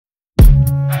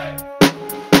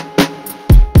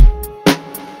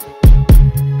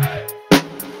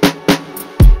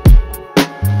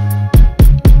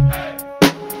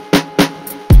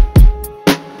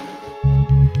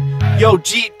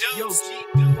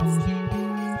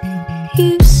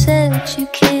You said you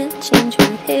can't change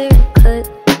my haircut,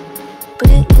 but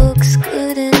it looks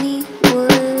good anyway.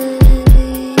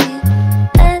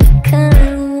 I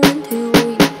kinda wonder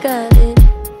where you got it,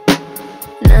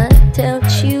 and I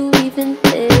doubt you even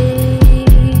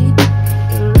paid.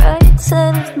 The right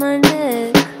side of my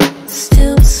neck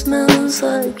still smells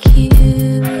like you.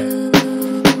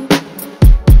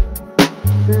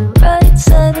 The right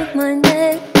side of my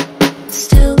neck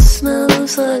still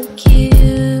smells like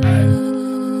you.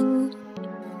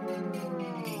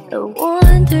 I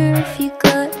wonder if you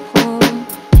got home,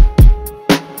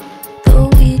 though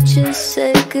we just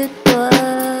said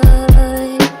goodbye.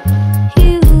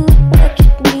 You looked back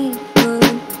at me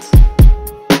once,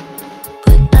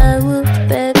 but I looked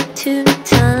back 2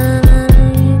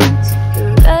 times. The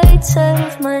right side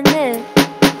of my neck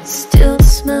still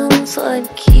smells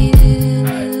like you.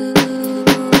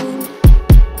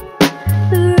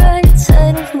 The right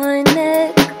side of my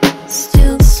neck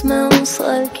still smells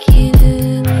like you.